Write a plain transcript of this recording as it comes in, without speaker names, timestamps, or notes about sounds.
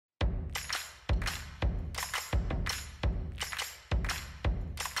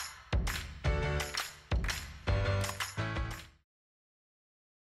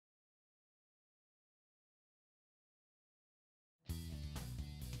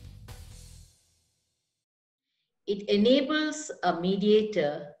it enables a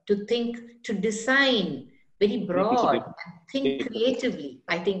mediator to think, to design very broad and think creatively.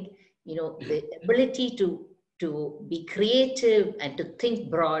 I think, the ability to be creative and to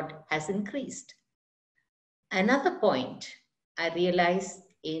think broad has increased. Another point I realized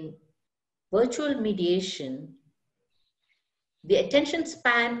in virtual mediation, the attention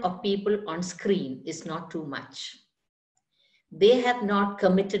span of people on screen is not too much. They have not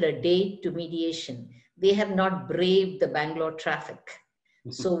committed a day to mediation. They have not braved the Bangalore traffic.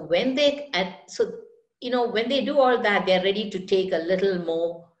 So when they do all that, they're ready to take a little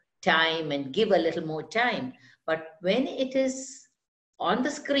more time and give a little more time. But when it is on the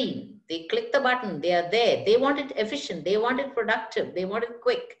screen, they click the button, they are there. They want it efficient, they want it productive, they want it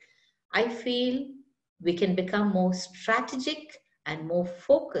quick. I feel we can become more strategic and more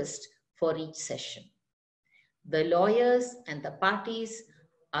focused for each session. The lawyers and the parties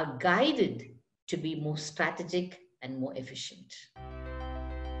are guided to be more strategic and more efficient.